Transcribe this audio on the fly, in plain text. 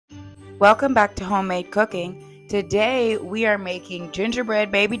Welcome back to Homemade Cooking. Today we are making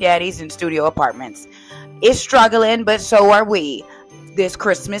gingerbread baby daddies in studio apartments. It's struggling, but so are we this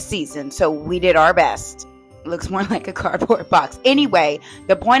Christmas season, so we did our best. It looks more like a cardboard box. Anyway,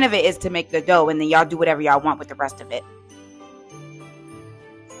 the point of it is to make the dough, and then y'all do whatever y'all want with the rest of it.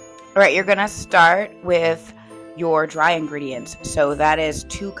 Alright, you're going to start with your dry ingredients. So that is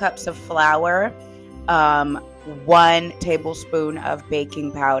 2 cups of flour, 1 tablespoon of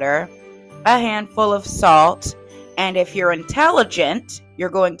baking powder, a handful of salt, and if you're intelligent, you're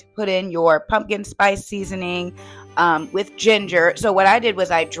going to put in your pumpkin spice seasoning with ginger. So what I did was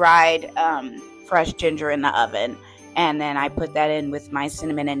I dried fresh ginger in the oven, and then I put that in with my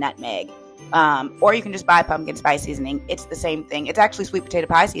cinnamon and nutmeg. Or you can just buy pumpkin spice seasoning. It's the same thing. It's actually sweet potato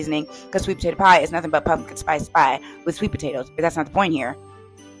pie seasoning, because sweet potato pie is nothing but pumpkin spice pie with sweet potatoes, but that's not the point here.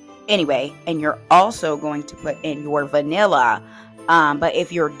 Anyway, and you're also going to put in your vanilla. But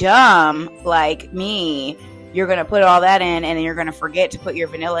if you're dumb like me, you're going to put all that in, and then you're going to forget to put your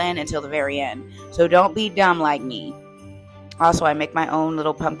vanilla in until the very end. So don't be dumb like me. Also, I make my own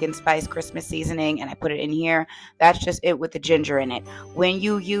little pumpkin spice Christmas seasoning, and I put it in here. That's just it with the ginger in it. When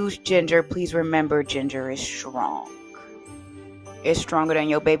you use ginger, please remember ginger is strong. It's stronger than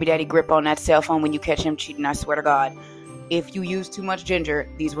your baby daddy grip on that cell phone when you catch him cheating, I swear to God. If you use too much ginger,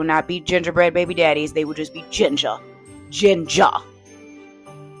 these will not be gingerbread baby daddies. They will just be ginger. Ginger.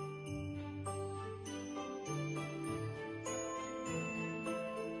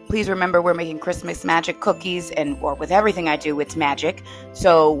 Please remember we're making Christmas magic cookies, or with everything I do, it's magic.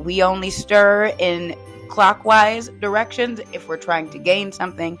 So we only stir in clockwise directions if we're trying to gain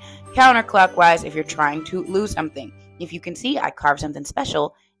something, counterclockwise if you're trying to lose something. If you can see, I carved something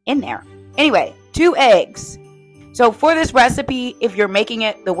special in there. Anyway, 2 eggs. So for this recipe, if you're making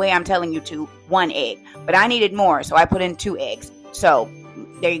it the way I'm telling you to, 1 egg. But I needed more, so I put in 2 eggs. So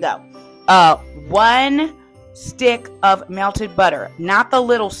there you go. 1 stick of melted butter, not the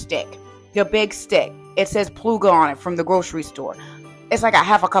little stick, the big stick. It says Pluga on it from the grocery store. It's like a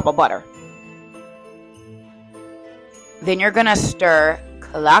half a cup of butter. Then you're gonna stir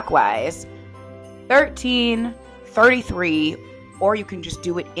clockwise 13, 33, or you can just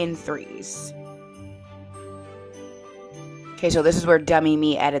do it in 3s. Okay, so this is where dummy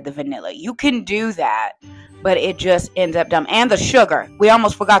me added the vanilla. You can do that, but it just ends up dumb. And the sugar. We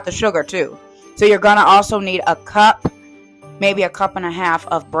almost forgot the sugar too. So you're going to also need a cup, maybe a cup and a half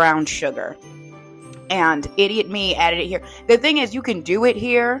of brown sugar. And idiot me added it here. The thing is, you can do it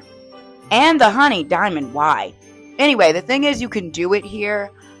here. And the honey, diamond, why? Anyway, the thing is, you can do it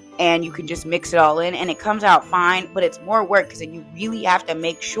here. And you can just mix it all in. And it comes out fine. But it's more work, because then you really have to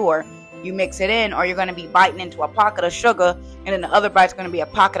make sure you mix it in. Or you're going to be biting into a pocket of sugar. And then the other bite's going to be a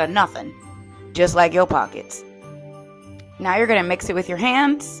pocket of nothing. Just like your pockets. Now you're going to mix it with your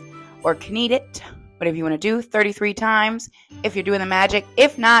hands. Or knead it, whatever you want to do, 33 times if you're doing the magic.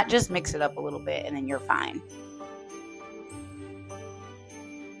 If not, just mix it up a little bit and then you're fine.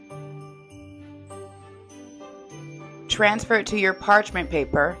 Transfer it to your parchment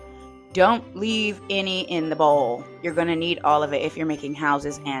paper. Don't leave any in the bowl. You're going to need all of it if you're making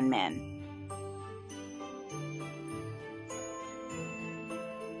houses and men.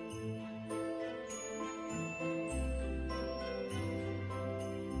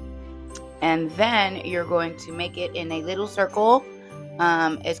 And then you're going to make it in a little circle,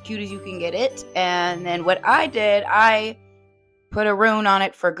 as cute as you can get it. And then what I did, I put a rune on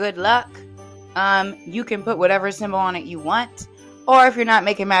it for good luck. You can put whatever symbol on it you want. Or if you're not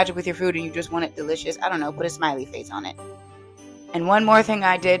making magic with your food and you just want it delicious, I don't know, put a smiley face on it. And one more thing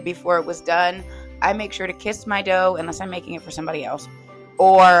I did before it was done, I make sure to kiss my dough, unless I'm making it for somebody else.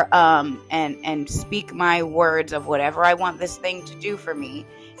 Or, and speak my words of whatever I want this thing to do for me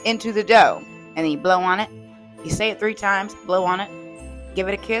into the dough, and then you blow on it. You say it 3 times, blow on it, give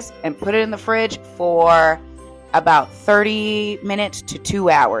it a kiss, and put it in the fridge for about 30 minutes to 2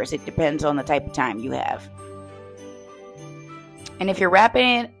 hours. It depends on the type of time you have. And if you're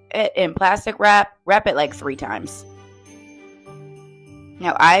wrapping it in plastic wrap, wrap it like 3 times.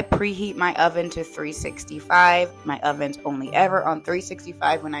 Now I preheat my oven to 365. My oven's only ever on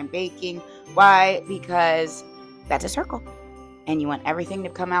 365 when I'm baking. Why? Because that's a circle. And you want everything to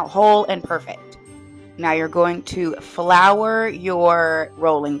come out whole and perfect. Now you're going to flour your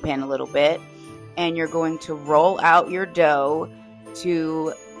rolling pin a little bit. And you're going to roll out your dough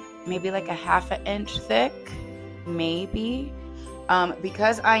to maybe like a ½ inch thick. Maybe.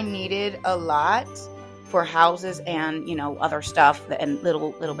 Because I needed a lot for houses and, other stuff and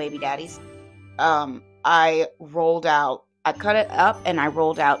little baby daddies. I cut it up and I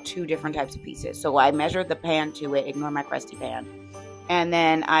rolled out 2 different types of pieces. So I measured the pan to it, ignore my crusty pan. and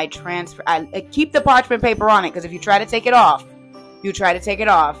then I keep the parchment paper on it, because if you try to take it off,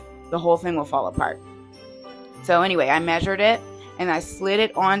 the whole thing will fall apart. So anyway, I measured it, and I slid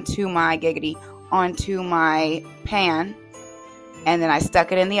it onto my pan, and then I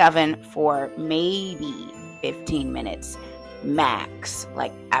stuck it in the oven for maybe 15 minutes max,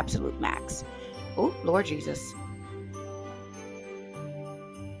 like absolute max. Oh, Lord Jesus.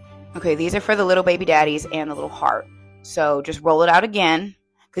 Okay, these are for the little baby daddies and the little heart. So just roll it out again,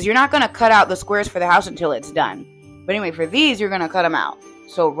 because you're not going to cut out the squares for the house until it's done. But anyway, for these, you're going to cut them out.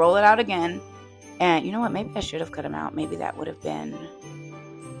 So roll it out again. And you know what? Maybe I should have cut them out. Maybe that would have been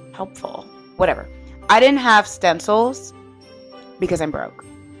helpful. Whatever. I didn't have stencils because I'm broke.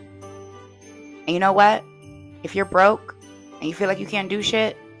 And you know what? If you're broke and you feel like you can't do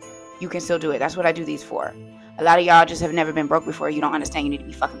shit, you can still do it. That's what I do these for. A lot of y'all just have never been broke before. You don't understand. You need to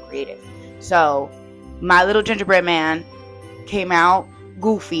be fucking creative. So my little gingerbread man came out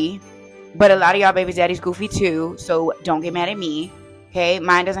goofy, but a lot of y'all baby daddies goofy too. So don't get mad at me. Okay?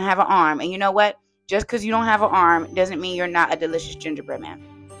 Mine doesn't have an arm. And you know what? Just because you don't have an arm doesn't mean you're not a delicious gingerbread man.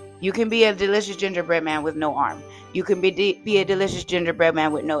 You can be a delicious gingerbread man with no arm. You can be a delicious gingerbread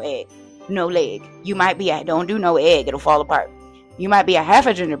man with no leg. You might be don't do no egg. It'll fall apart. You might be a half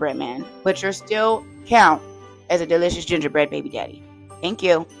a gingerbread man, but you're still count as a delicious gingerbread baby daddy. Thank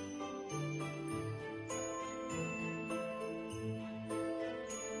you.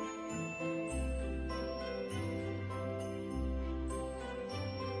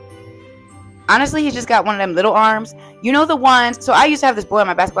 Honestly, he's just got one of them little arms. You know the ones, so I used to have this boy on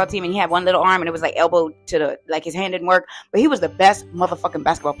my basketball team, and he had one little arm, and it was like elbow to the, like his hand didn't work, but he was the best motherfucking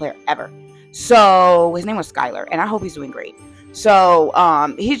basketball player ever. So his name was Skylar, and I hope he's doing great. So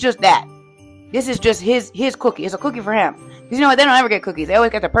he's just that. This is just his cookie. It's a cookie for him. Because you know what? They don't ever get cookies. They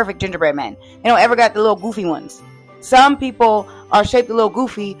always get the perfect gingerbread man. They don't ever got the little goofy ones. Some people are shaped a little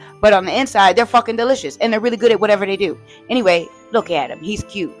goofy, but on the inside, they're fucking delicious. And they're really good at whatever they do. Anyway, look at him. He's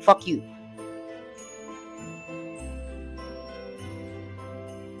cute. Fuck you.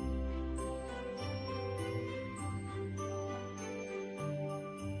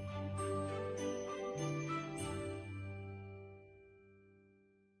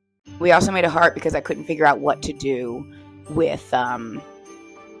 We also made a heart because I couldn't figure out what to do with the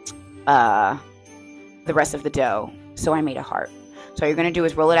rest of the dough. So I made a heart. So all you're going to do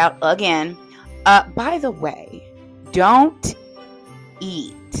is roll it out again. By the way, don't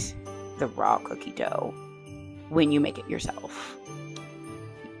eat the raw cookie dough when you make it yourself.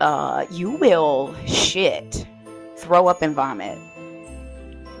 You will shit, throw up, and vomit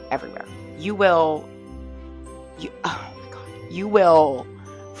everywhere. You will,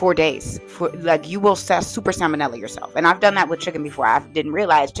 for days, you will super salmonella yourself. And I've done that with chicken before. I didn't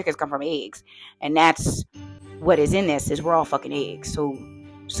realize chickens come from eggs, and that's what is in this, is raw fucking eggs. So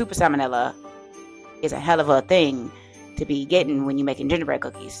super salmonella is a hell of a thing to be getting when you're making gingerbread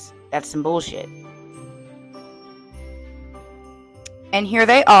cookies. That's some bullshit. And here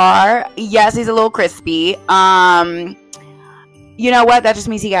they are. Yes, he's a little crispy. You know what? That just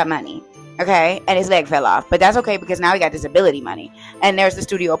means he got money. Okay, and his leg fell off, but that's okay because now he got disability money. And there's the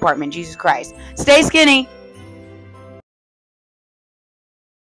studio apartment. Jesus Christ. Stay skinny.